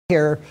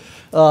here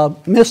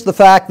miss the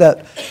fact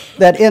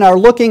that in our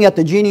looking at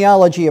the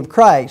genealogy of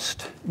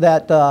Christ,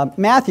 that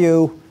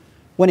Matthew,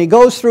 when he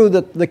goes through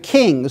the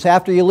kings,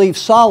 after you leave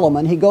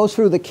Solomon, he goes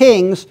through the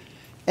kings,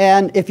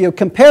 and if you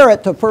compare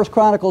it to 1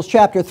 Chronicles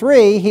chapter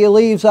 3, he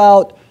leaves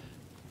out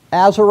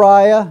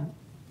Azariah,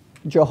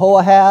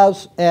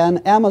 Jehoahaz,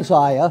 and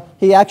Amaziah.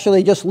 He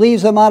actually just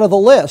leaves them out of the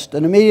list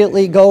and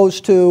immediately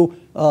goes to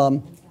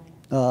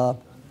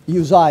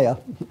Uzziah.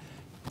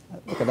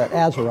 Look at that,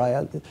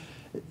 Azariah.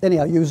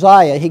 Anyhow,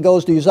 Uzziah, he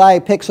goes to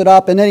Uzziah, picks it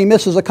up, and then he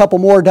misses a couple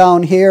more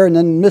down here, and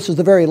then misses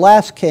the very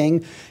last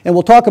king. And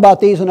we'll talk about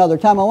these another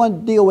time. I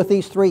want to deal with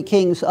these three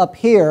kings up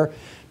here,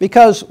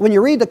 because when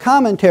you read the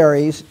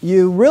commentaries,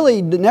 you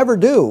really never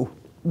do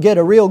get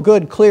a real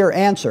good, clear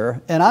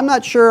answer. And I'm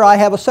not sure I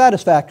have a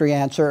satisfactory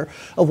answer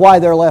of why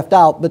they're left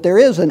out, but there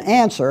is an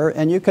answer,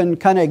 and you can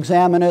kind of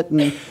examine it,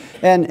 and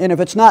if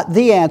it's not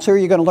the answer,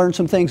 you're going to learn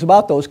some things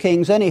about those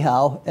kings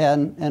anyhow,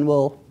 and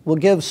we'll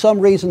give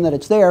some reason that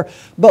it's there.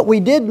 But we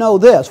did know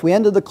this. We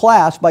ended the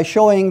class by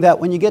showing that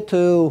when you get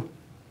to,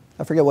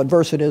 I forget what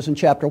verse it is in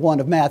chapter 1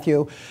 of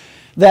Matthew,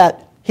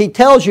 that he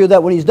tells you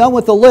that when he's done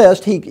with the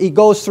list, he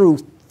goes through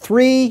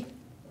 14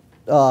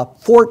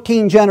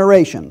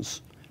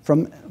 generations.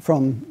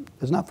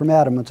 It's not from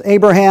Adam, it's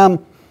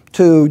Abraham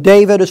to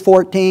David is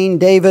 14,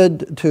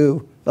 David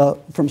to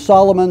from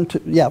Solomon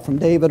to, from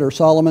David or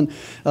Solomon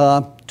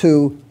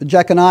to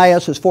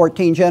Jeconias is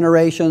 14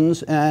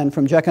 generations, and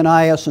from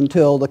Jeconias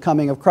until the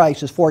coming of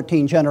Christ is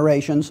 14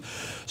 generations.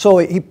 So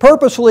he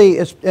purposely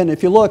is, and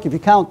if you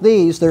count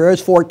these, there is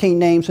 14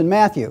 names in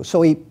Matthew.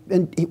 So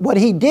what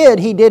he did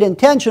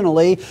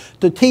intentionally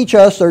to teach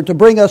us or to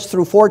bring us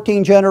through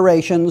 14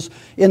 generations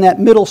in that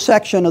middle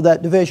section of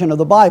that division of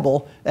the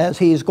Bible as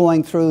he's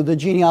going through the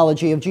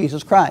genealogy of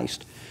Jesus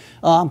Christ.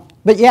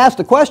 But you ask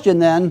the question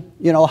then,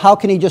 how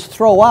can he just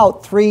throw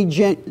out three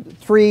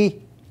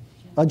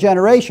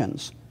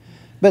generations?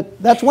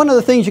 But that's one of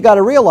the things you got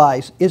to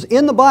realize is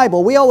in the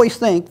Bible, we always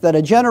think that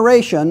a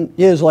generation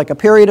is like a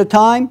period of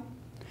time.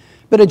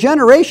 But a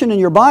generation in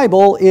your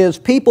Bible is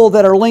people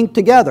that are linked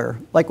together.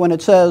 Like when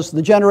it says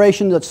the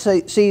generation that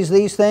sees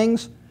these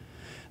things,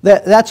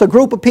 that's a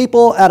group of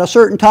people at a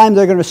certain time,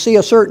 they're going to see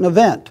a certain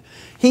event.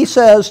 He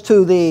says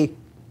to the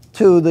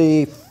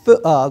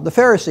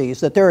Pharisees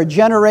that they're a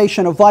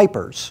generation of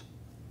vipers.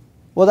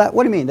 Well,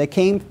 what do you mean? They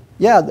came?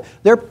 Yeah,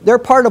 they're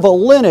part of a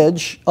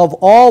lineage of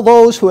all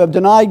those who have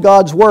denied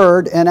God's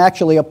word and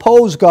actually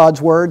opposed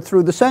God's word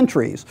through the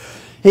centuries.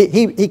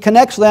 He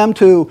connects them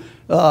to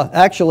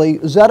actually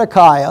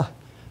Zedekiah,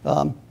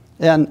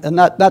 and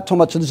not so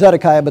much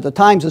Zedekiah, but the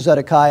times of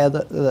Zedekiah,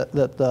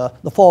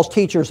 the false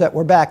teachers that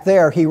were back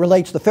there. He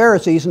relates the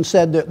Pharisees and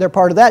said that they're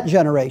part of that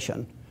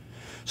generation.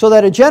 So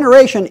that a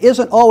generation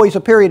isn't always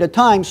a period of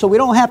time, so we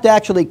don't have to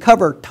actually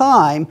cover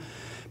time,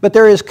 but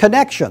there is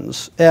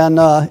connections. And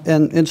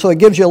so it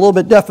gives you a little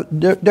bit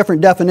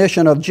different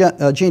definition of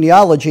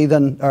genealogy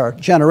or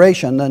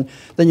generation than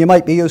you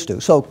might be used to.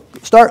 So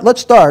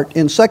let's start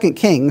in 2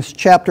 Kings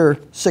chapter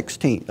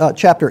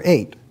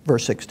 8,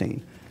 verse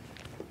 16.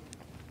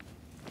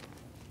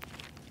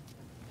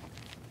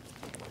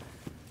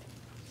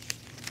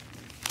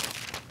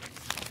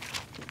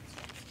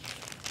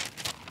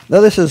 Now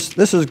this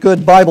is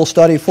good Bible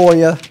study for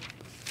you,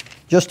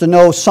 just to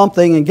know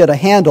something and get a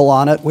handle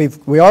on it.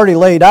 We already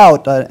laid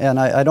out, and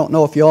I don't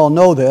know if you all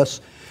know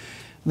this,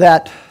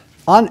 that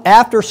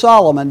after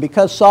Solomon,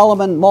 because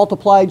Solomon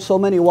multiplied so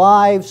many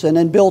wives and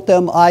then built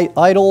them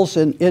idols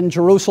in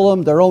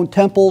Jerusalem, their own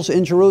temples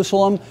in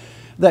Jerusalem,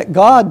 that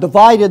God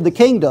divided the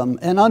kingdom.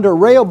 And under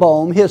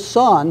Rehoboam, his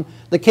son,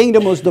 the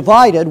kingdom was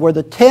divided, where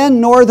the 10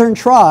 northern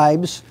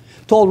tribes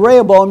told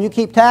Rehoboam, you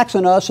keep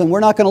taxing us and we're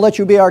not going to let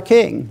you be our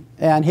king.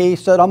 And he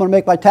said, I'm going to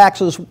make my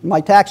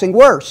taxing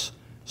worse.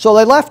 So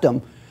they left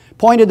him,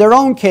 appointed their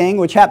own king,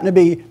 which happened to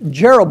be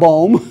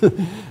Jeroboam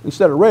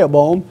instead of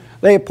Rehoboam.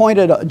 They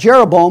appointed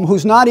Jeroboam,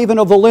 who's not even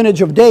of the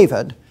lineage of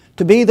David,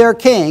 to be their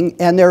king.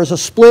 And there's a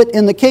split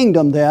in the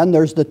kingdom then.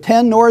 There's the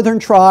 10 northern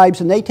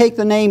tribes, and they take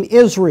the name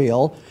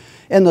Israel.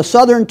 And the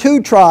southern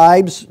 2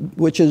 tribes,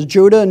 which is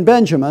Judah and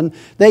Benjamin,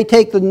 they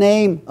take the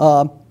name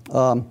of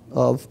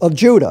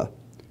Judah.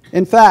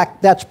 In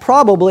fact, that's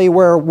probably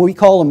where we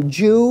call them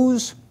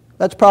Jews.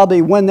 That's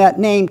probably when that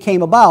name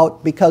came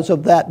about because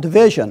of that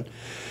division.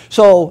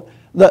 So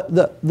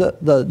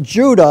the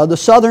Judah, the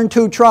southern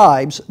 2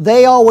 tribes,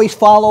 they always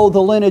follow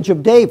the lineage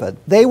of David.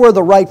 They were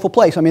the rightful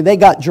place. I mean, they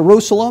got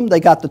Jerusalem, they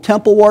got the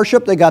temple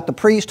worship, they got the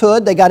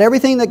priesthood, they got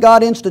everything that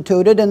God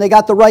instituted, and they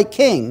got the right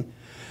king.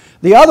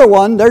 The other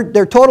one,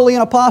 they're totally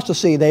in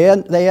apostasy. They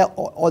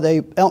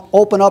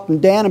open up in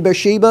Dan and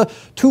Beersheba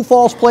 2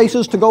 false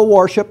places to go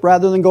worship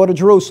rather than go to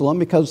Jerusalem,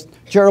 because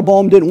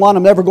Jeroboam didn't want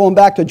them ever going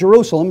back to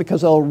Jerusalem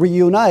because they'll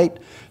reunite.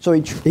 So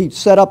he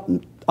set up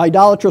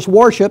idolatrous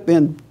worship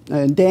in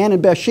Dan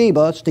and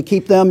Beersheba to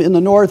keep them in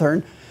the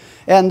northern.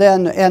 And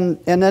then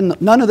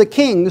none of the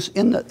kings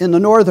in the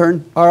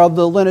northern are of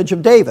the lineage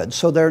of David,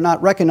 so they're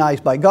not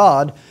recognized by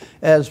God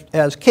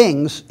as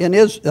kings in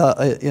his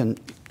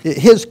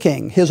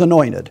king, his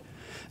anointed.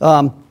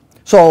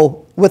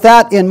 So with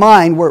that in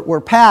mind,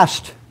 we're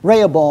past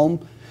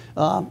Rehoboam.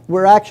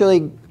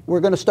 We're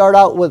going to start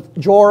out with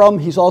Joram.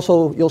 He's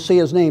also, you'll see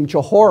his name,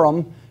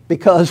 Jehoram,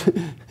 because,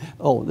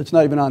 oh, it's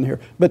not even on here.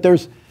 But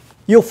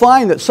you'll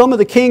find that some of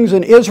the kings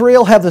in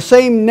Israel have the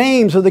same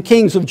names of the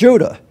kings of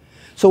Judah.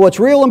 So what's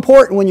real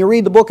important when you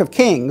read the book of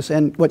Kings,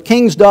 and what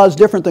Kings does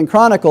different than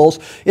Chronicles,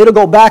 it'll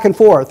go back and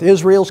forth.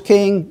 Israel's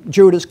king,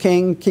 Judah's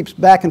king, keeps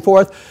back and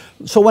forth.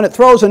 So when it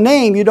throws a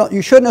name,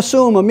 you shouldn't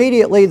assume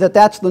immediately that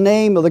that's the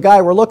name of the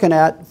guy we're looking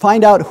at.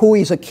 Find out who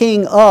he's a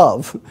king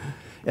of.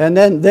 And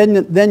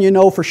then you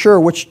know for sure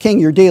which king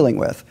you're dealing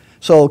with.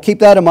 So keep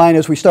that in mind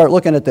as we start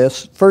looking at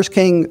this. 2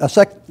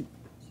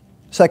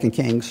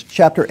 Kings,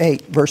 chapter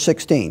 8, verse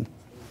 16.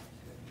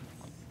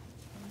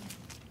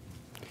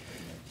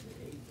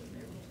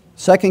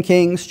 2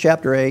 Kings,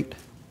 chapter 8,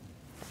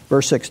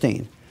 verse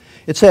 16.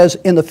 It says,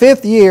 "In the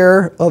 5th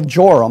year of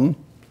Joram,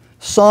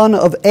 son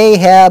of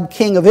Ahab,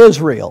 king of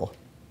Israel."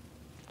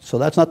 So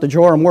that's not the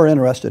Joram we're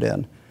interested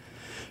in.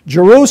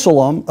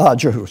 Jehoshaphat,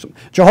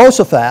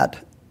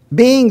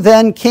 being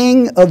then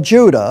king of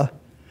Judah,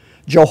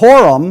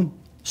 Jehoram,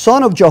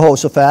 son of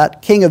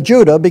Jehoshaphat, king of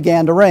Judah,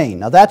 began to reign.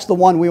 Now that's the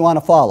one we want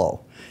to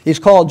follow. He's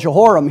called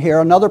Jehoram here.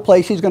 Another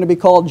place he's going to be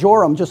called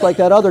Joram, just like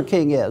that other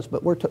king is.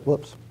 But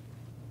whoops.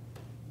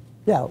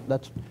 Yeah,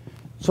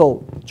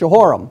 so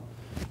Jehoram.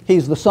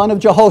 He's the son of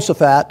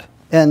Jehoshaphat,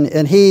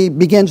 and he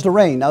begins to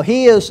reign. Now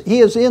he is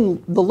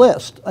in the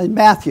list in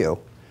Matthew.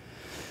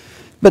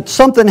 But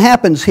something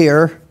happens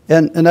here,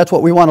 and that's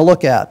what we want to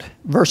look at.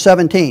 Verse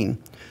 17.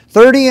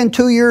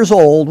 32 years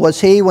old was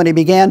he when he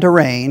began to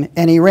reign,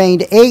 and he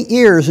reigned 8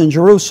 years in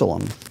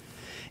Jerusalem.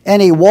 And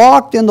he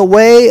walked in the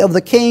way of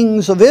the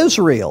kings of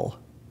Israel,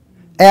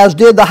 as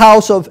did the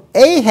house of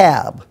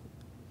Ahab.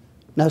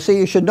 Now see,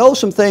 you should know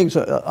some things.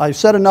 I've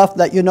said enough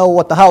that you know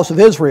what the house of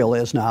Israel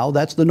is now.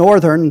 That's the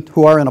northern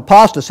who are in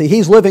apostasy.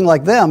 He's living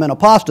like them in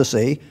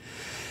apostasy.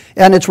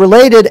 And it's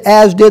related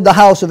as did the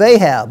house of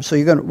Ahab. So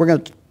we're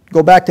going to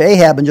go back to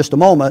Ahab in just a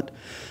moment.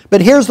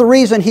 But here's the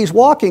reason he's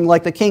walking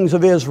like the kings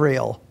of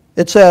Israel.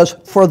 It says,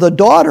 "For the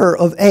daughter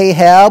of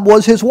Ahab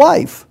was his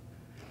wife,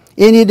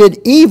 and he did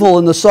evil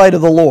in the sight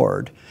of the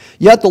Lord.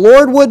 Yet the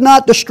Lord would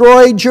not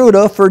destroy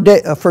Judah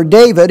for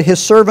David his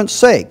servant's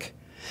sake,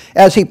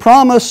 as he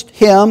promised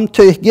him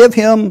to give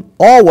him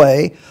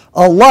always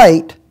a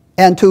light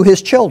and to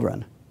his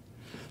children."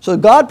 So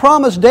God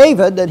promised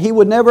David that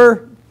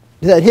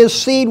that his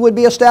seed would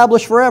be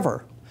established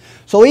forever.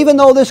 So even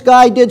though this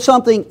guy did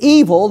something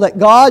evil, that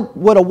God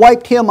would have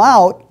wiped him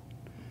out,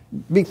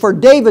 for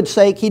David's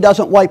sake, he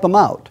doesn't wipe him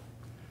out.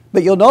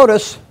 But you'll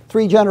notice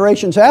 3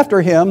 generations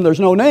after him, there's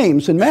no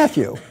names in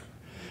Matthew,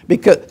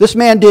 because this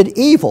man did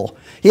evil.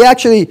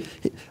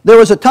 There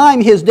was a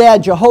time his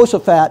dad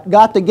Jehoshaphat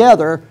got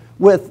together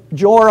with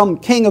Joram,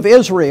 king of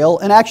Israel,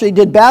 and actually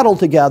did battle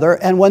together.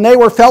 And when they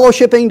were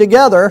fellowshipping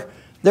together,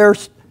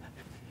 there's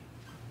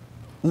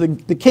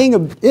the king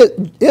of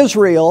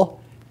Israel,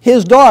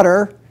 his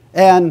daughter,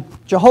 and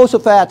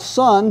Jehoshaphat's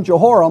son,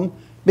 Jehoram,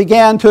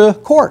 began to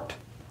court,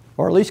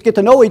 or at least get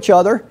to know each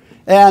other,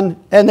 and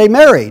they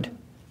married.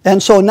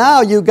 And so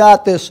now you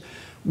got this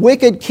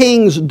wicked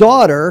king's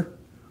daughter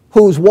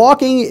who's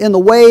walking in the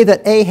way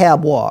that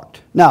Ahab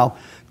walked. Now,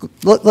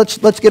 let's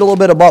get a little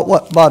bit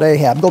about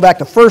Ahab. Go back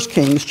to 1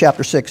 Kings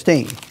chapter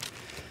 16.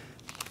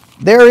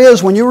 There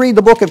is, when you read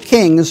the book of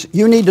Kings,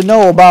 you need to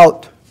know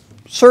about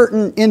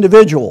certain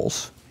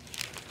individuals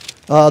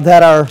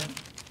that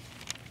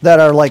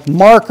are like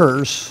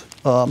markers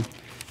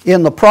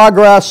in the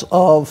progress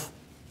of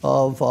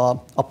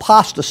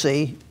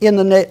apostasy in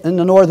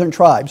the northern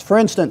tribes. For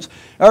instance,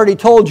 I already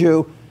told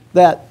you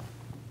that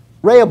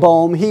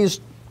Rehoboam, he's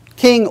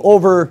king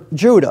over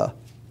Judah.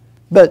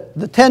 But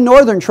the 10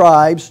 northern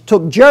tribes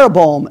took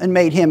Jeroboam and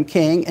made him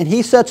king, and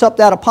he sets up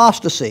that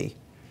apostasy.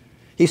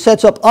 He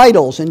sets up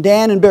idols in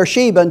Dan and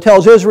Beersheba and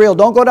tells Israel,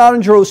 don't go down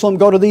in Jerusalem,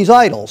 go to these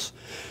idols.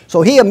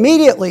 So he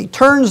immediately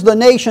turns the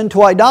nation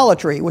to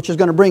idolatry, which is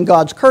going to bring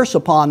God's curse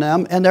upon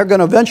them, and they're going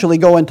to eventually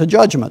go into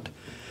judgment.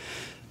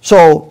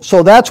 So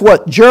that's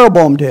what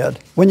Jeroboam did.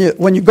 When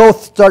you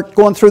start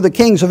going through the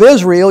kings of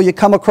Israel, you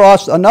come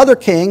across another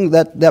king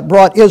that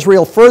brought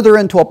Israel further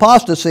into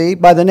apostasy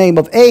by the name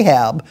of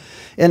Ahab.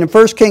 And in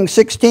 1 Kings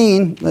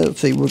 16,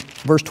 let's see,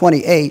 verse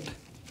 28,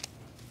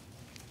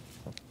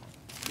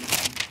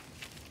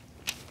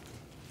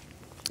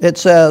 it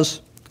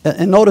says,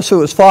 and notice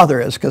who his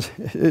father is, because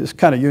it's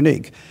kind of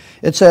unique.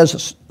 It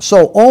says,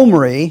 "So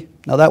Omri,"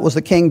 now that was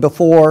the king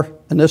before,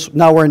 and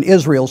now we're in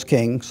Israel's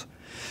kings.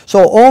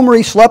 "So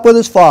Omri slept with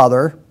his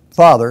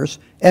fathers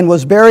and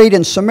was buried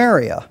in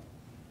Samaria."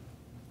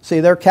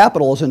 See, their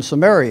capital is in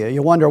Samaria.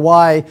 You wonder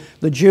why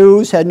the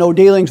Jews had no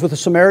dealings with the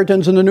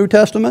Samaritans in the New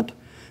Testament?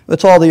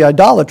 It's all the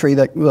idolatry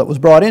that was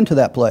brought into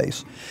that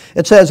place.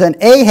 It says, "And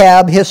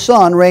Ahab his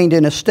son reigned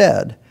in his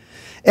stead.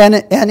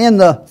 And in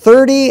the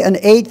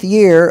 38th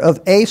year of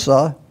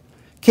Asa,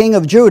 king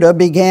of Judah,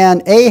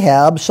 began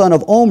Ahab, son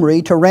of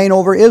Omri, to reign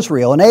over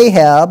Israel. And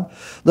Ahab,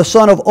 the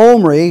son of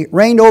Omri,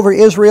 reigned over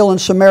Israel in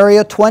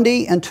Samaria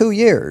 22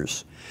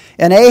 years.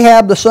 And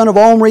Ahab the son of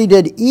Omri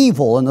did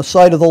evil in the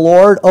sight of the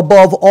Lord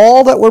above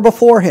all that were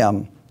before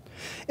him.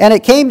 And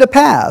it came to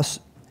pass,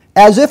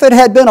 as if it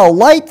had been a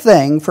light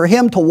thing for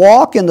him to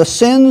walk in the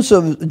sins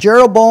of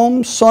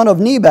Jeroboam son of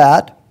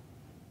Nebat.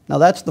 Now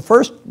that's the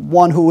first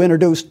one who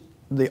introduced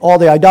all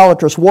the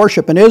idolatrous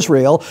worship in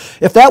Israel.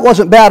 If that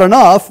wasn't bad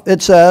enough,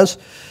 it says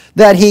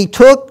that he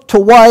took to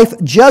wife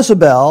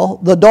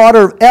Jezebel, the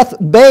daughter of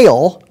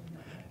Ethbaal,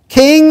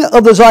 king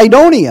of the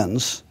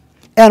Zidonians,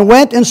 and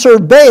went and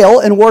served Baal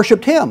and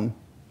worshipped him.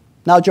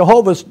 Now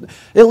Jehovah's,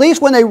 at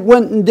least when they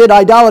went and did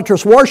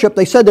idolatrous worship,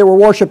 they said they were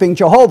worshiping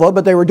Jehovah,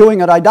 but they were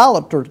doing it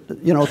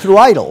through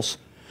idols.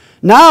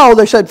 Now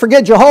they said,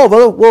 forget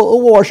Jehovah,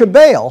 we'll worship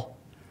Baal.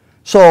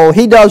 So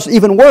he does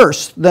even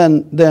worse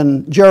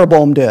than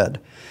Jeroboam did.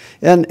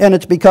 And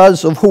it's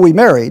because of who he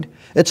married.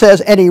 It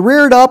says, and he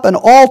reared up an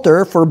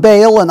altar for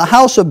Baal in the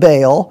house of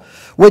Baal,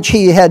 which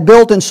he had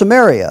built in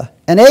Samaria.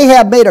 And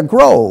Ahab made a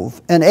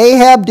grove, and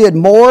Ahab did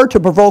more to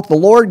provoke the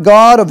Lord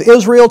God of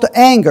Israel to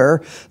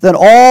anger than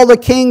all the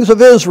kings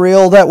of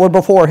Israel that were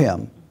before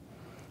him.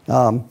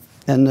 And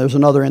there's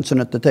another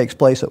incident that takes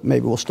place that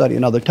maybe we'll study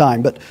another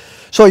time. But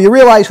so you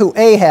realize who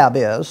Ahab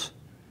is.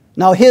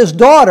 Now his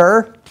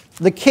daughter,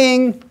 the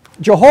king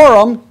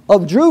Jehoram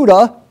of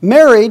Judah,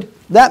 married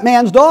that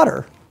man's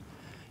daughter.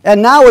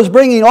 And now is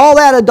bringing all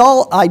that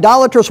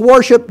idolatrous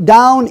worship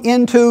down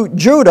into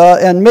Judah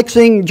and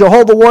mixing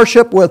Jehovah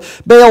worship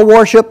with Baal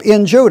worship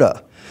in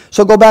Judah.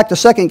 So go back to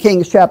 2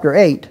 Kings chapter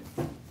 8.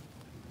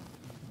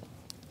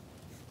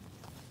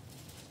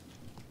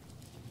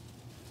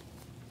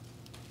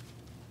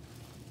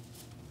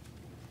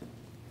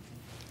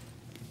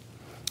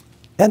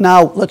 And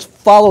now let's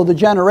follow the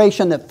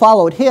generation that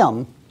followed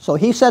him. So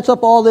he sets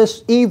up all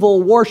this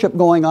evil worship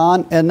going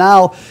on, and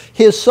now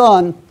his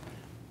son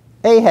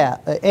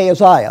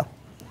Ahaziah.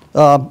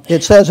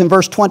 It says in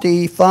verse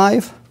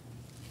 25,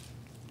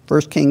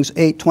 1 Kings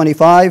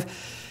 8:25,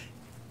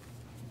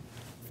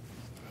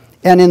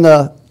 and in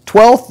the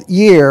 12th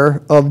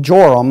year of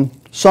Joram,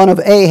 son of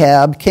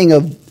Ahab, king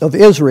of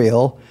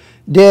Israel,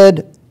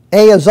 did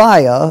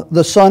Ahaziah,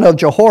 the son of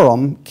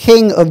Jehoram,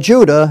 king of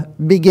Judah,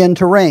 begin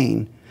to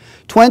reign.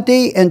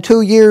 22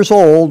 years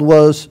old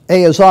was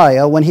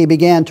Ahaziah when he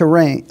began to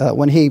reign.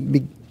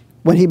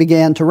 When he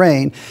began to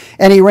reign.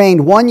 And he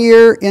reigned 1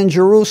 year in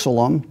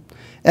Jerusalem,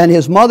 and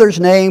his mother's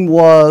name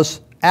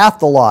was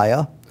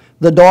Athaliah,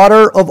 the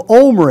daughter of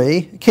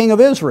Omri, king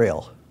of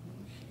Israel.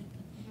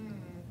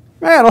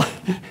 Man,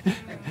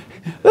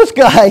 this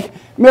guy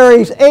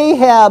marries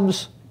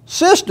Ahab's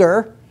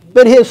sister,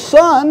 but his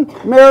son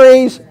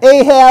marries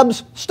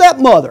Ahab's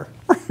stepmother,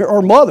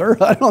 or mother,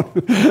 I don't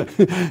know.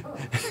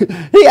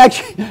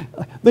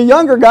 The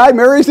younger guy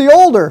marries the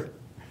older.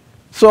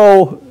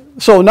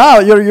 So now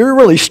you're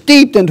really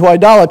steeped into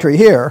idolatry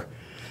here.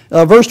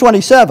 Verse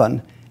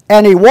 27,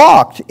 and he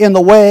walked in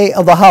the way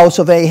of the house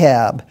of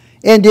Ahab,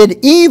 and did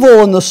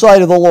evil in the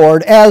sight of the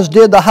Lord, as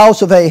did the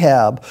house of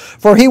Ahab,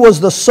 for he was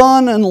the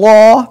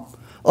son-in-law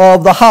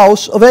of the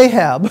house of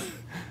Ahab.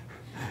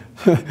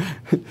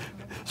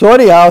 So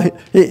anyhow,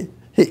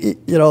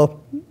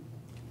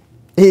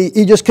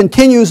 he just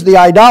continues the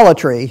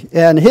idolatry,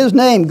 and his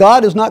name,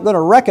 God is not going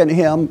to reckon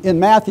him in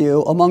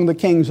Matthew among the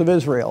kings of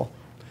Israel.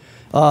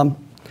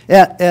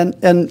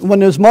 And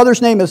when his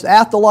mother's name is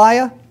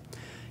Athaliah,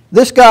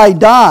 this guy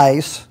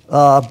dies,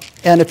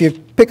 and if you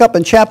pick up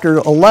in chapter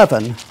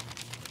 11,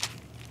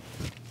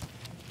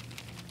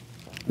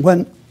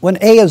 when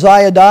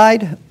Ahaziah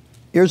died,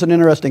 here's an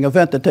interesting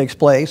event that takes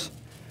place.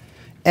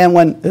 And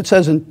when it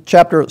says in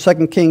chapter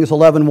 2 Kings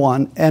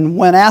 11:1, and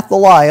when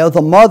Athaliah,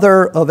 the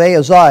mother of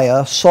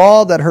Ahaziah,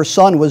 saw that her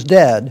son was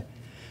dead,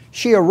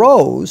 she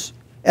arose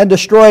and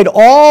destroyed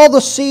all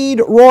the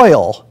seed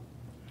royal.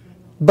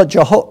 But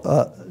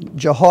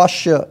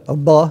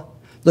Jehosheba,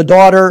 the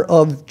daughter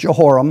of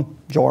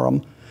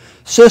Joram,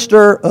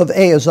 sister of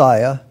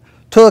Ahaziah,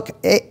 took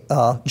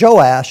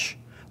Joash,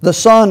 the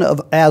son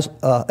of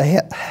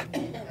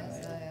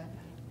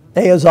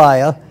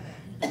Ahaziah,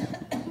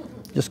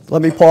 just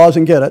let me pause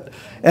and get it,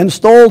 and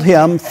stole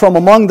him from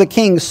among the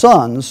king's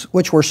sons,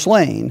 which were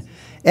slain,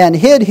 and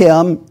hid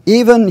him,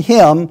 even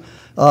him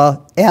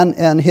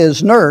and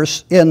his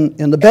nurse, in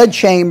the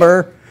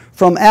bedchamber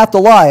from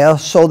Athaliah,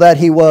 so that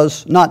he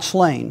was not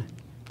slain.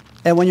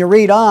 And when you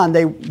read on,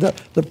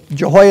 the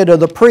Jehoiada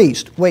the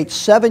priest waits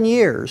 7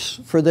 years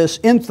for this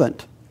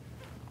infant.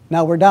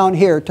 Now we're down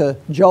here to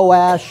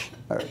Joash,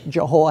 or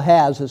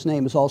Jehoahaz, his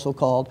name is also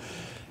called.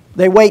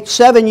 They wait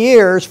 7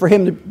 years for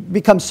him to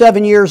become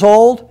 7 years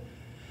old.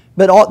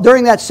 But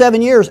during that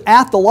 7 years,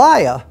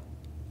 Athaliah,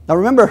 now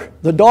remember,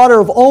 the daughter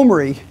of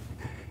Omri,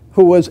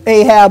 who was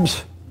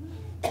Ahab's,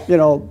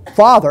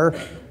 father,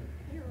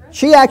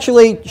 she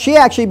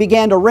actually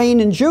began to reign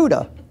in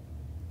Judah.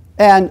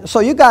 And so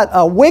you got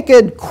a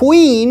wicked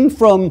queen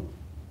from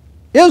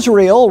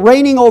Israel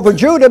reigning over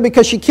Judah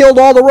because she killed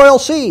all the royal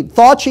seed,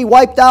 thought she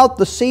wiped out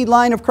the seed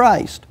line of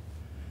Christ.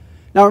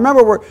 Now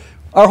remember,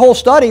 our whole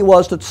study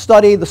was to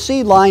study the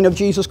seed line of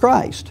Jesus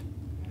Christ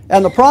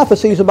and the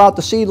prophecies about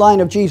the seed line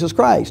of Jesus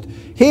Christ.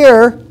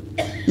 Here,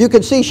 you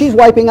can see she's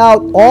wiping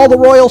out all the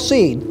royal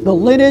seed, the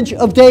lineage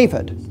of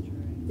David.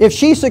 If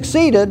she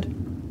succeeded,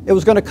 it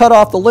was going to cut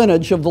off the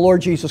lineage of the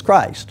Lord Jesus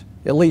Christ,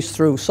 at least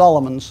through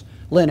Solomon's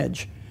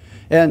lineage.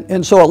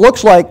 And so it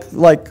looks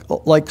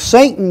like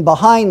Satan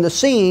behind the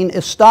scene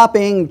is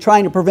stopping,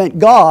 trying to prevent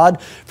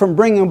God from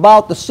bringing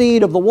about the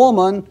seed of the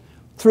woman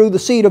through the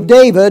seed of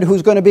David,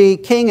 who's going to be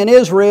king in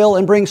Israel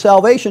and bring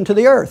salvation to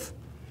the earth.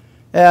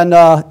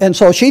 And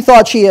so she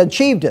thought she had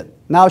achieved it.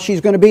 Now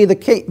she's going to be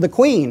the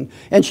queen.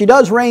 And she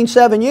does reign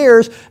 7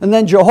 years, and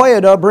then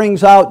Jehoiada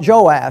brings out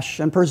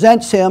Joash and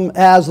presents him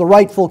as the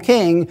rightful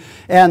king,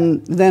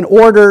 and then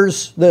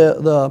orders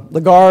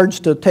the guards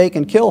to take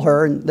and kill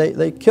her. And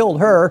they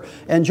killed her,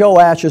 and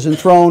Joash is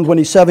enthroned when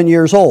he's 7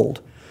 years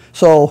old.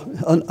 So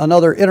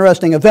another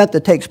interesting event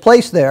that takes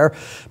place there.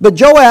 But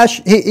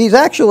Joash, he's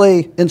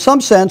actually, in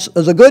some sense,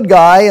 is a good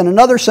guy. In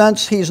another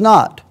sense, he's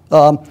not.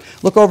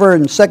 Look over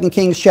in 2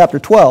 Kings chapter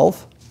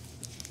 12.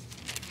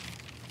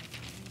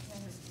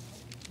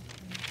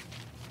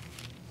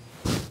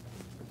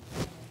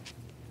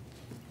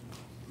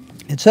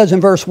 It says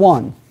in verse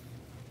 1,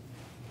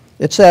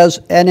 it says,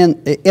 "And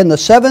in the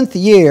 7th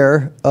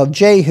year of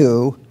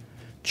Jehu,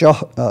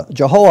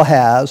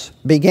 Jehoahaz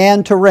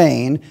began to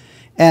reign,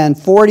 and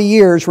 40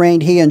 years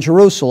reigned he in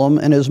Jerusalem,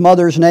 and his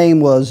mother's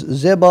name was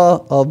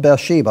Ziba of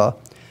Beersheba.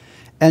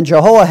 And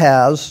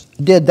Jehoahaz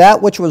did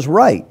that which was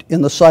right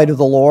in the sight of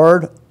the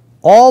Lord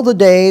all the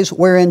days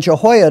wherein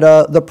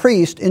Jehoiada the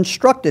priest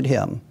instructed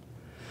him.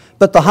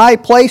 But the high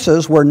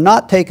places were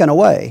not taken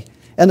away,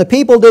 and the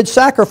people did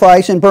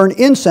sacrifice and burn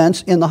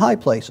incense in the high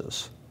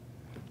places."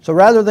 So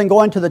rather than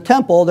going to the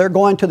temple, they're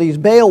going to these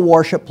Baal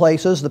worship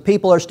places. The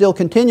people are still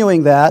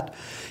continuing that.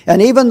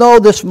 And even though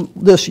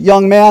this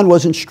young man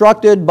was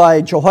instructed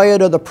by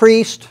Jehoiada the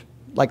priest,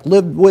 like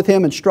lived with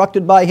him,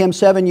 instructed by him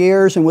 7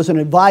 years, and was an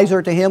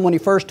advisor to him when he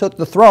first took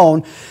the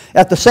throne,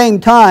 at the same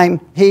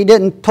time, he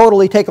didn't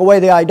totally take away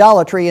the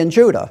idolatry in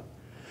Judah.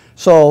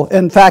 So,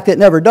 in fact, it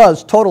never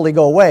does totally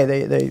go away.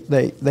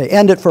 They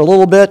end it for a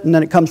little bit, and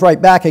then it comes right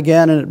back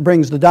again, and it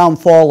brings the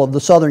downfall of the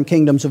southern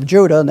kingdoms of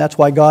Judah, and that's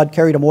why God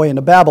carried him away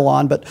into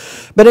Babylon. But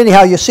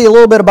anyhow, you see a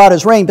little bit about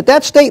his reign. But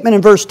that statement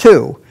in verse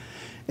 2,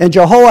 "And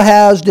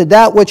Jehoahaz did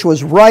that which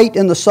was right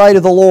in the sight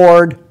of the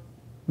Lord,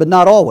 but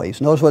not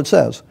always." Notice what it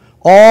says.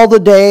 "All the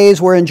days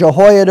wherein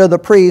Jehoiada the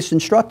priest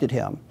instructed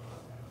him."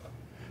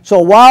 So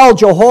while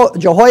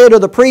Jehoiada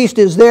the priest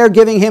is there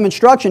giving him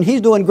instruction, he's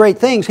doing great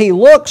things. He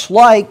looks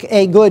like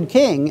a good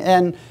king.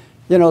 And,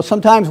 you know,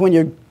 sometimes when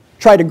you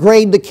try to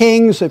grade the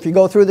kings, if you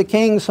go through the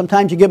kings,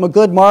 sometimes you give them a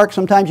good mark,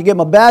 sometimes you give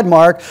them a bad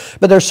mark.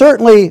 But there's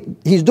certainly,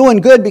 he's doing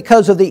good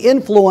because of the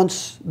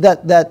influence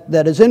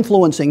that is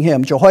influencing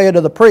him,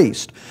 Jehoiada the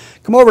priest.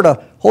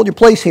 Hold your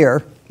place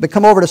here, but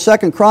come over to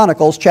 2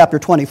 Chronicles chapter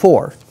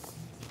 24.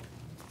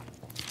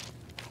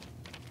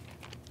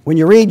 When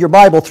you read your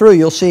Bible through,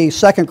 you'll see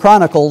 2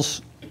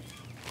 Chronicles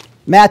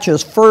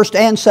matches 1st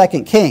and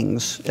 2nd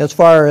Kings as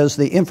far as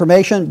the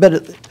information, but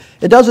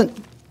it doesn't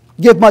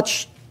give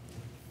much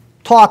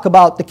talk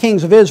about the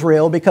kings of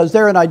Israel because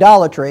they're in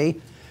idolatry.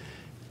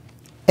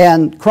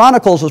 And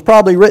Chronicles was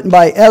probably written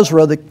by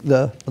Ezra,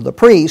 the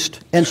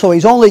priest, and so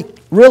he's only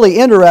really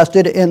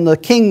interested in the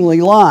kingly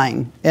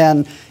line.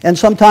 And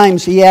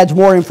sometimes he adds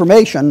more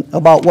information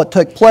about what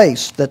took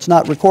place that's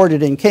not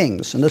recorded in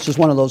Kings, and this is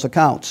one of those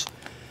accounts.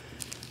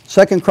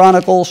 2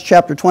 Chronicles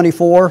chapter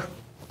 24,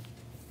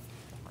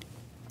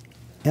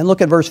 and look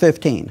at verse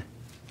 15.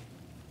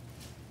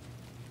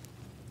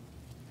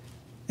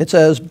 It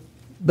says,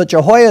 "But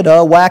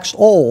Jehoiada waxed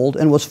old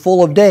and was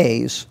full of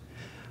days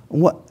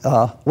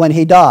when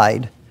he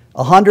died.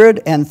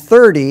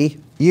 130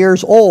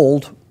 years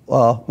old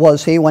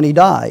was he when he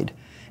died.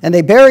 And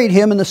they buried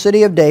him in the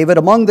city of David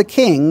among the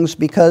kings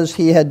because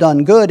he had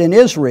done good in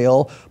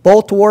Israel,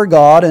 both toward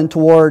God and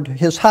toward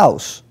his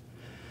house.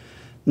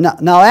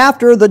 Now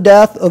after the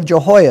death of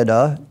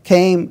Jehoiada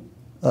came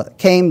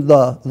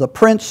the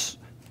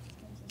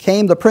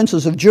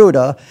princes of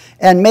Judah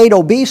and made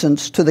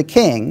obeisance to the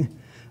king.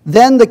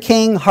 Then the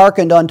king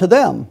hearkened unto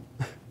them."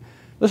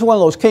 This is one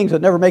of those kings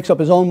that never makes up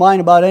his own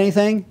mind about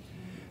anything.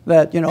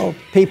 That, you know,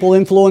 people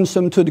influence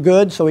him to the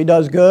good, so he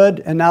does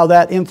good, and now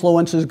that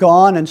influence is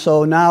gone, and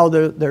so now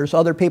there's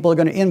other people who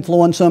are going to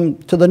influence him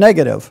to the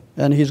negative,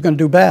 and he's going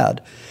to do bad.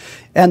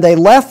 "And they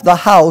left the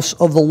house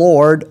of the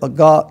Lord,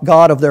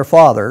 God of their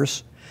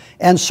fathers,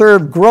 and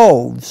served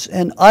groves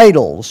and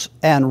idols,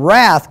 and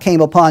wrath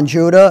came upon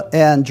Judah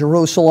and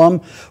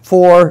Jerusalem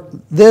for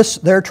this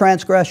their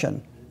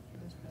transgression."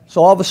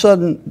 So all of a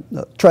sudden,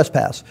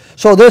 trespass.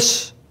 So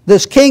this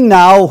king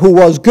now, who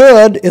was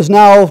good, is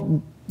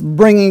now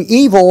bringing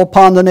evil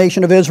upon the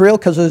nation of Israel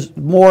because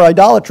more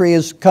idolatry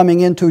is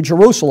coming into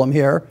Jerusalem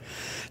here.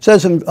 It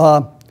says in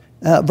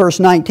verse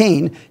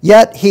 19,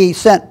 "Yet he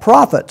sent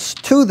prophets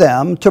to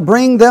them to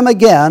bring them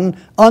again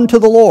unto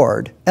the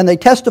Lord. And they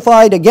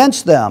testified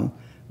against them,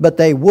 but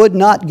they would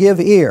not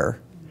give ear.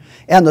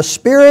 And the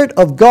Spirit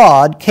of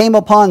God came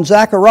upon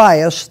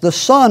Zacharias, the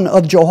son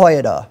of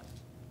Jehoiada,"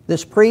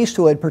 this priest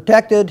who had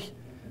protected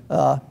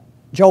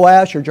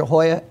Joash or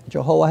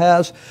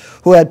Jehoahaz,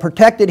 who had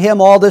protected him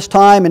all this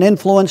time and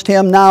influenced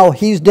him. Now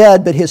he's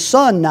dead, but his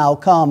son now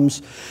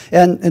comes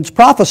and it's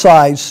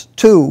prophesies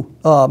to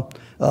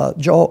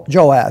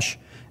Joash.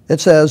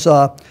 It says,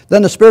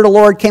 Then the Spirit of the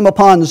Lord came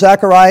upon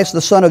Zacharias,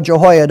 the son of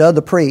Jehoiada,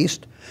 the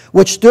priest,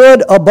 which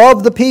stood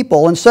above the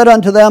people, and said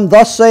unto them,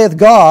 Thus saith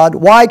God,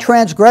 Why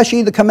transgress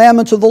ye the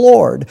commandments of the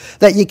Lord,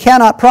 that ye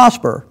cannot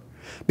prosper?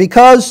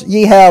 Because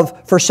ye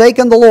have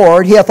forsaken the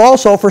Lord, he hath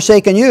also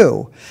forsaken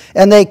you.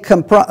 And they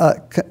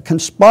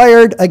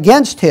conspired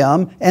against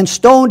him, and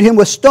stoned him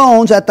with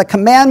stones at the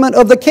commandment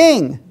of the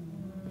king,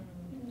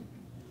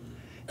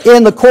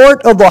 in the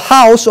court of the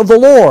house of the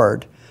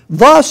Lord.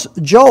 Thus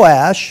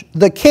Joash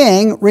the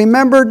king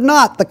remembered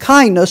not the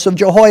kindness of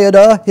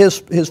Jehoiada his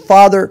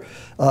father.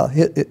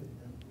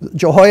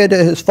 Jehoiada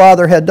his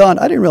father had done.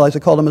 I didn't realize they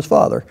called him his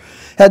father.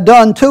 Had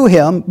done to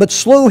him, but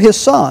slew his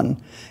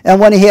son. And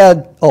when he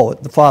had,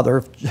 the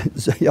father,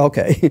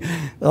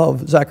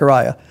 of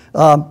Zechariah.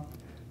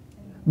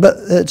 But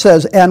it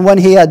says, and when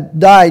he had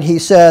died, he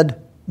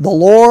said, The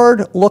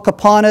Lord look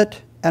upon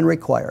it and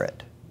require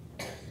it.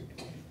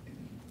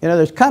 You know,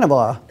 there's kind of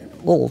a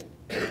little,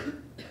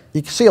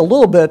 you can see a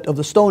little bit of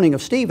the stoning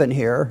of Stephen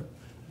here.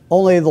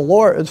 Only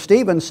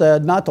Stephen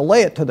said not to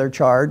lay it to their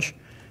charge.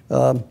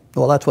 Well,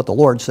 that's what the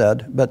Lord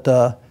said. But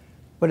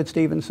what did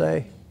Stephen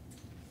say?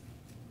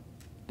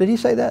 Did he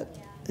say that?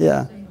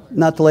 Yeah.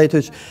 Not to lay it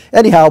to.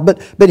 Anyhow,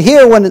 but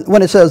here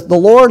when it says the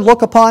Lord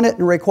look upon it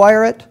and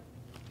require it,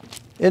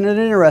 isn't it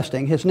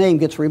interesting? His name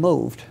gets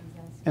removed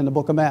in the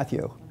book of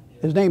Matthew.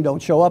 His name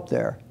don't show up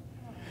there.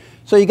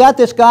 So you got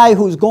this guy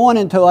who's going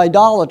into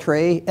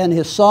idolatry, and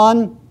his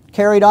son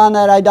carried on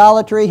that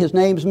idolatry. His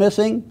name's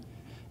missing,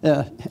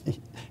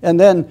 and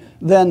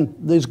then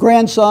his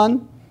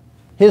grandson,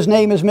 his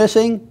name is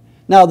missing.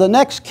 Now the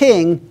next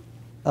king,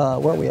 where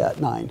are we at?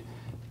 9.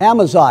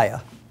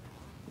 Amaziah.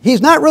 He's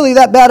not really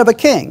that bad of a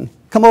king.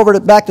 Come over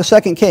back to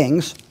 2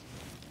 Kings.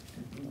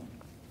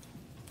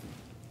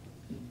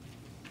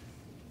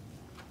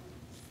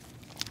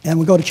 And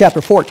we go to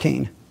chapter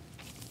 14.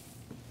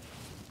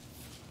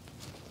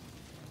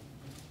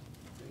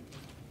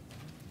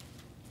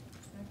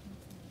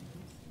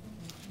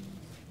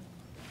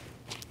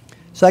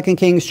 Second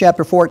Kings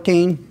chapter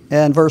 14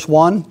 and verse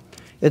 1.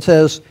 It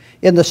says,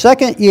 In the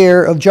 2nd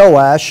year of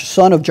Joash,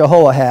 son of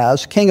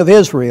Jehoahaz, king of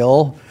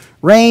Israel,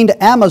 reigned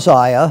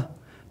Amaziah,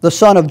 the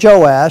son of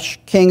Joash,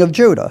 king of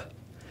Judah.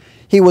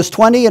 He was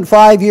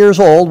 25 years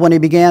old when he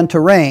began to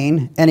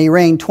reign, and he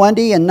reigned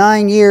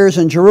 29 years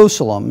in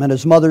Jerusalem, and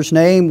his mother's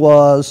name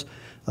was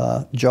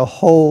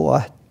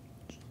Jehoiadan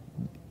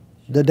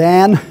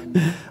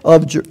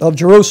of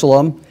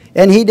Jerusalem.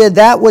 And he did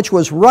that which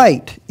was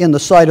right in the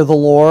sight of the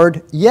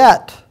Lord,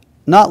 yet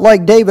not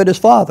like David his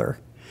father.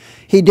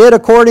 He did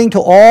according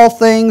to all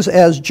things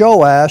as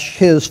Joash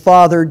his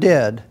father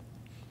did.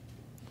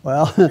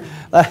 Well,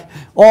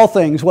 all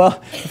things.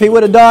 Well, if he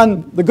would have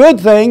done the good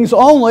things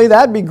only,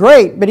 that'd be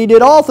great. But he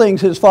did all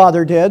things his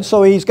father did,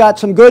 so he's got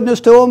some goodness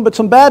to him, but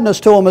some badness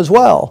to him as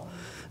well.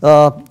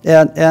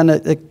 And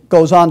it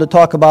goes on to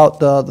talk about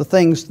the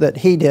things that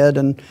he did.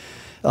 And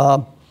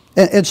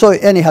so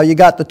anyhow, you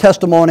got the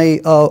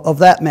testimony of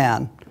that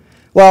man.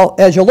 Well,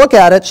 as you look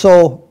at it,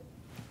 so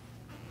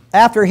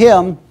after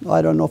him,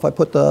 I don't know if I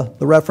put the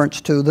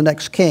reference to the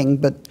next king,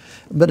 but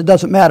it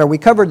doesn't matter. We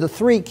covered the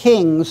 3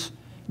 kings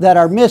that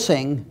are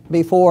missing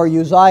before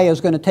Uzziah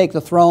is going to take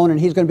the throne, and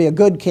he's going to be a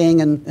good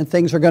king, and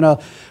things are going to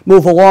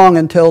move along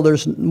until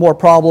there's more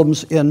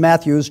problems in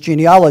Matthew's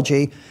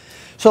genealogy.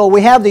 So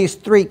we have these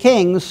 3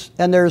 kings,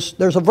 and there's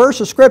a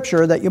verse of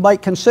Scripture that you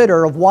might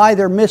consider of why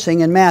they're missing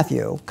in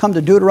Matthew. Come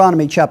to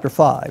Deuteronomy chapter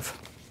 5.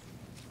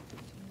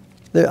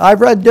 I've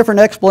read different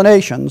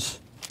explanations.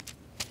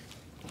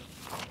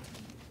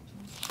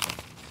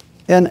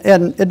 And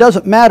it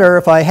doesn't matter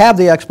if I have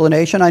the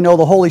explanation. I know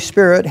the Holy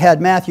Spirit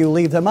had Matthew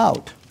leave them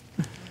out.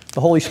 The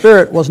Holy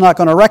Spirit was not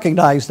going to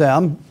recognize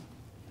them.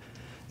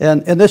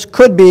 And this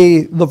could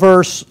be the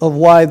verse of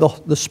why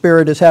the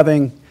Spirit is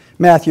having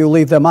Matthew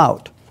leave them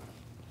out.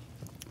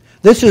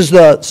 This is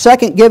the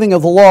second giving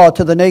of the law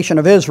to the nation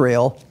of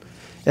Israel.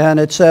 And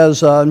it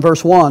says in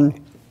verse 1,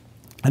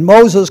 And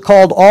Moses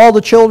called all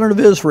the children of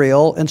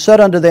Israel and said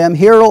unto them,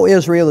 Hear, O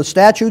Israel, the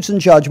statutes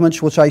and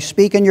judgments which I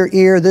speak in your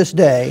ear this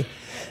day,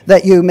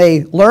 that you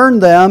may learn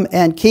them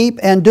and keep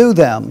and do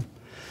them.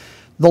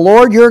 The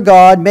Lord your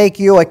God made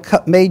a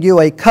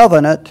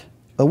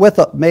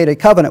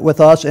covenant with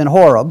us in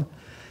Horeb,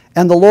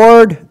 and the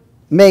Lord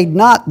made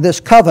not this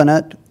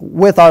covenant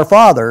with our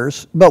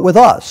fathers, but with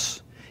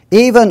us,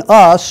 even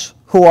us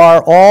who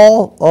are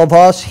all of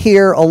us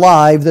here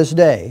alive this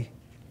day.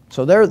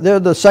 So they're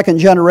the second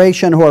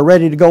generation who are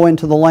ready to go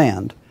into the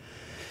land.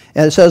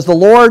 And it says, The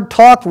Lord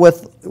talked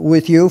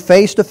with you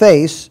face to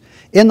face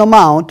in the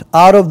mount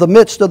out of the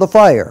midst of the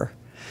fire.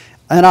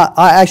 And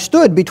I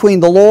stood between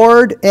the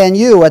Lord and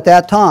you at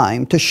that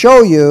time to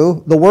show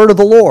you the word of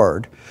the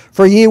Lord.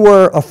 For ye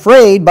were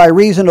afraid by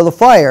reason of the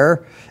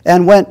fire,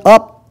 and went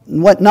up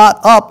went not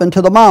up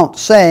into the mount,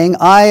 saying,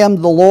 I am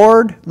the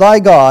Lord thy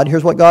God,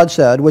 here's what God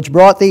said, which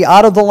brought thee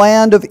out of the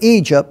land of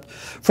Egypt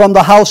from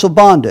the house of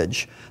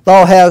bondage.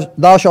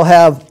 Thou shalt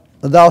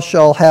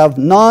have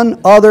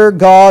none other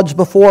gods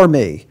before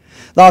me.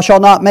 Thou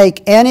shalt not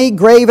make any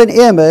graven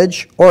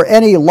image or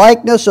any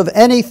likeness of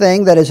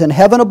anything that is in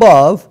heaven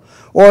above,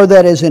 or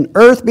that is in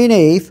earth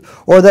beneath,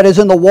 or that is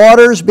in the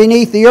waters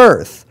beneath the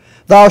earth.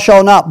 Thou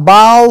shalt not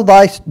bow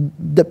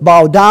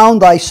down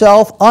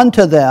thyself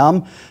unto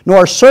them,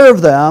 nor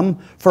serve them,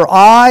 for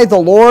I, the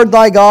Lord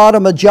thy God,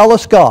 am a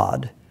jealous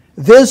God,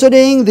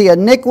 visiting the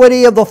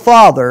iniquity of the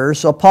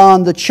fathers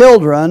upon the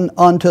children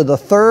unto the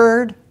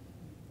third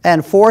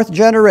and fourth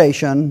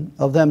generation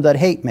of them that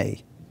hate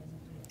me,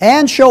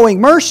 and showing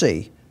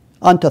mercy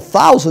unto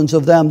thousands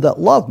of them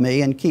that love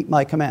me and keep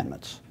my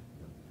commandments.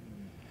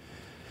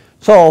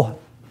 So,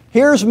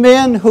 here's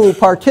men who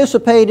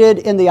participated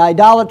in the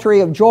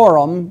idolatry of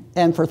Joram,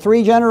 and for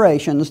 3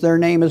 generations their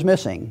name is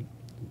missing.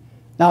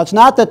 Now, it's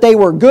not that they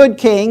were good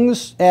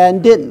kings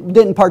and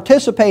didn't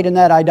participate in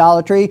that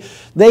idolatry.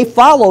 They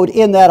followed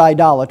in that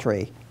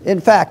idolatry. In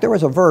fact, there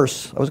was a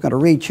verse I was going to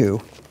read to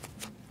you.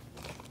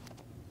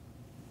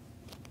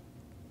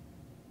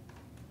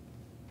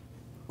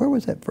 Where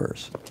was that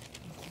verse?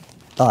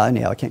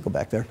 Anyhow, I can't go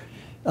back there.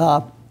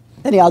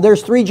 Anyhow,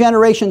 there's 3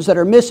 generations that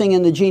are missing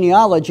in the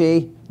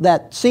genealogy.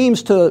 That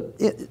seems to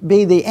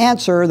be the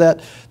answer,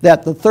 that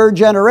the 3rd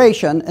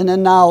generation, and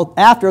then now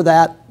after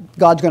that,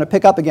 God's going to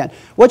pick up again.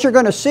 What you're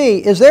going to see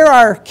is there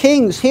are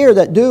kings here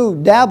that do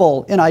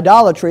dabble in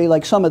idolatry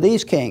like some of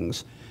these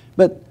kings.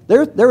 But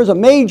there is a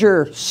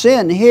major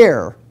sin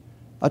here,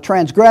 a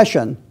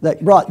transgression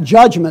that brought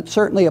judgment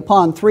certainly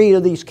upon 3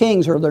 of these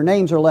kings, or their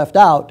names are left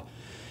out.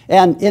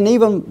 And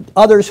even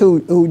others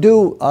who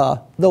do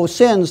those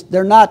sins,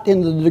 they're not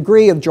in the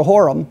degree of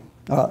Jehoram.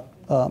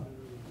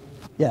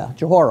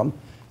 Jehoram.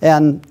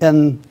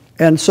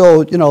 And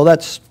so,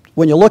 that's,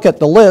 when you look at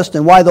the list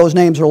and why those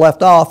names are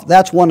left off,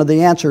 that's one of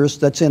the answers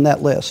that's in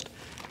that list.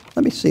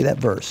 Let me see that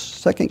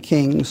verse. 2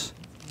 Kings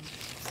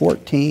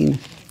 14.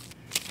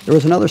 There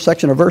was another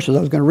section of verses I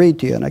was going to read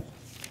to you, and I...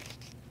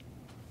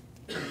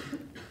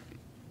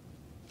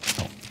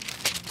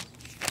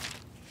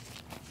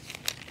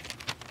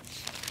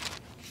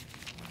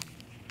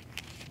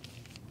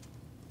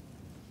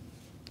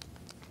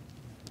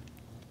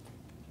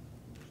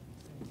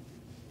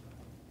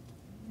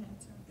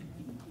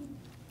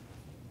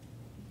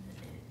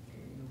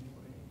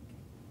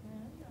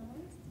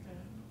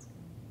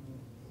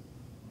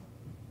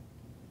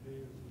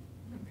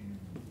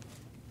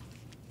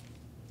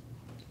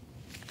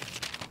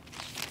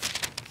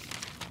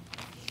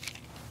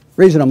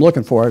 The reason I'm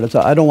looking for it is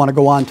I don't want to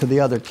go on to the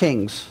other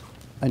kings.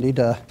 I need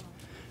to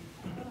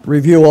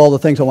review all the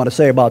things I want to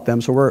say about them.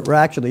 So we're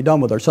actually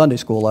done with our Sunday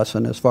school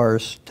lesson as far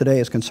as today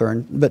is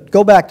concerned. But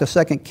go back to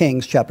 2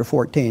 Kings chapter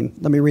 14.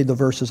 Let me read the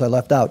verses I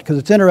left out, because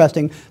it's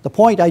interesting. The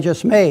point I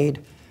just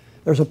made,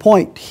 there's a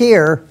point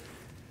here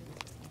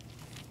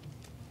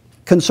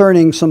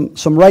concerning some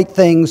right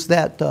things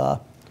that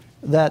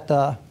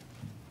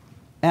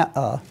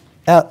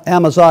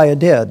Amaziah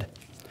did.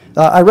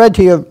 I read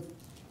to you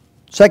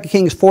 2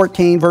 Kings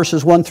 14,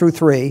 verses 1 through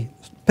 3.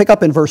 Pick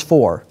up in verse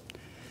 4.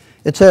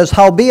 It says,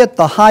 Howbeit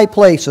the high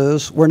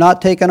places were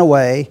not taken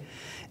away,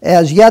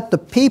 as yet the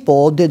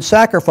people did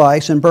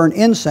sacrifice and burn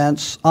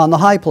incense on the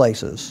high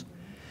places.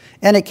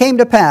 And it came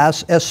to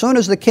pass, as soon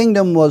as the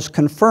kingdom was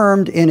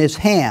confirmed in his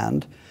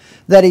hand,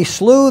 that he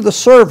slew the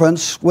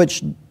servants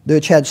which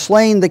had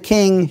slain the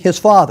king his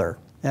father.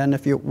 And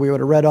if we would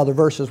have read other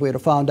verses, we would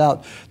have found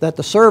out that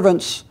the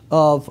servants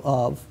of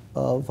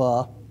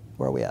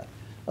where are we at?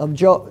 Of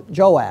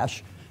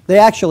Joash, they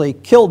actually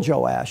killed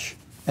Joash.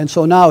 And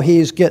so now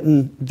he's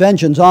getting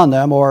vengeance on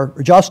them, or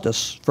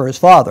justice for his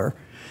father.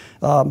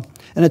 And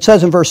it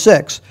says in verse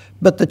 6,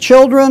 But the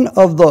children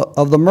of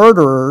the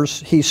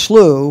murderers he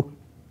slew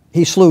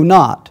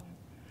not,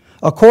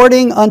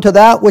 according unto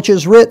that which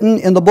is written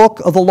in the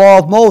book of the law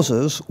of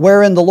Moses,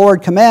 wherein the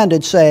Lord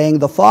commanded, saying,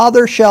 The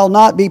father shall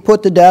not be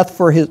put to death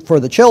for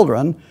the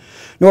children,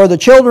 nor the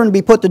children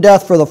be put to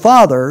death for the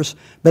fathers,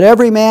 but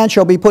every man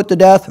shall be put to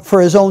death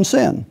for his own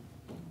sin.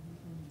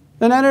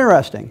 Isn't that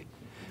interesting?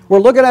 We're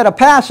looking at a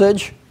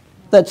passage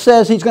that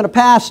says he's going to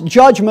pass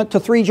judgment to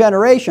 3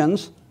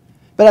 generations,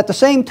 but at the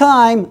same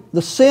time,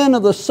 the sin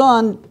of the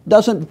son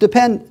doesn't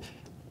depend...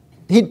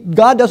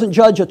 God doesn't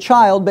judge a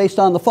child based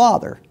on the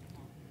father.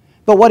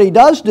 But what he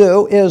does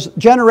do is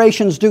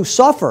generations do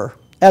suffer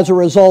as a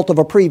result of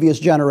a previous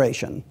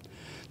generation.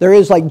 There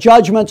is like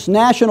judgments,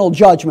 national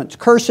judgments,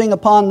 cursing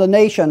upon the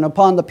nation,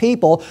 upon the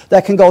people,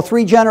 that can go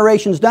 3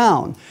 generations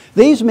down.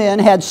 These men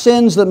had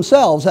sins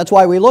themselves. That's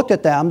why we looked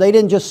at them. They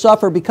didn't just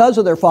suffer because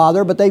of their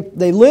father, but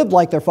they lived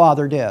like their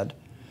father did.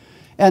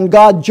 And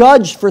God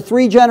judged for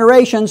 3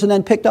 generations and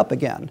then picked up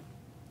again.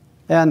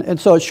 And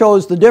so it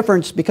shows the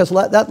difference, because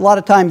that a lot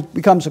of time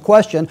becomes a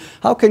question.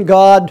 How can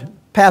God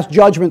pass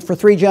judgment for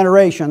 3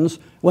 generations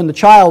when the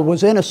child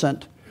was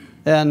innocent?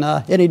 And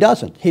he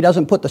doesn't. He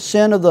doesn't put the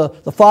sin of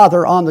the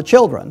father on the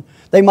children.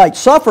 They might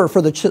suffer for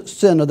the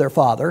sin of their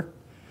father,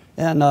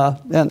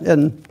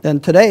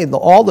 And today,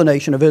 all the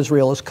nation of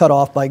Israel is cut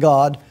off by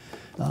God,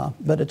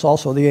 but it's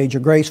also the age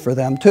of grace for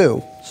them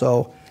too.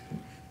 So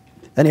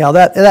anyhow,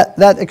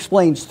 that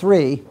explains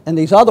 3, and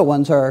these other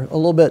ones are a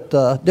little bit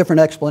different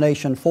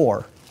explanation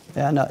 4,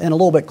 and a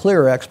little bit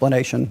clearer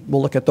explanation.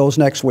 We'll look at those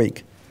next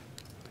week.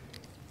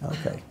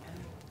 Okay,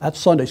 that's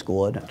Sunday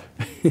school, isn't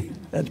it?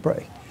 Let's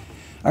pray.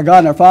 Our God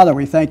and our Father,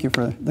 we thank you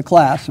for the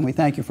class, and we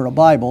thank you for a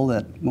Bible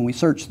that when we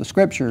search the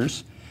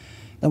Scriptures,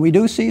 that we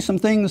do see some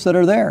things that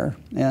are there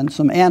and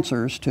some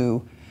answers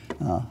to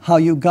how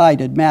you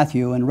guided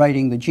Matthew in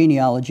writing the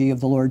genealogy of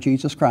the Lord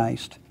Jesus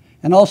Christ,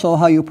 and also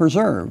how you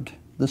preserved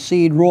the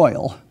seed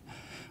royal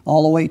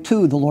all the way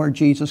to the Lord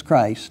Jesus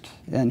Christ.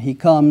 And he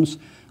comes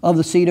of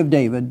the seed of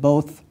David,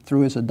 both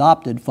through his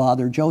adopted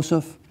father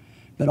Joseph,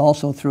 but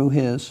also through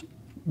his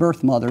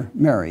birth mother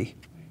Mary.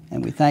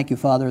 And we thank you,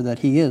 Father, that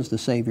he is the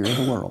Savior of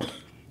the world.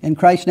 In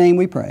Christ's name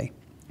we pray.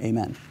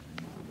 Amen.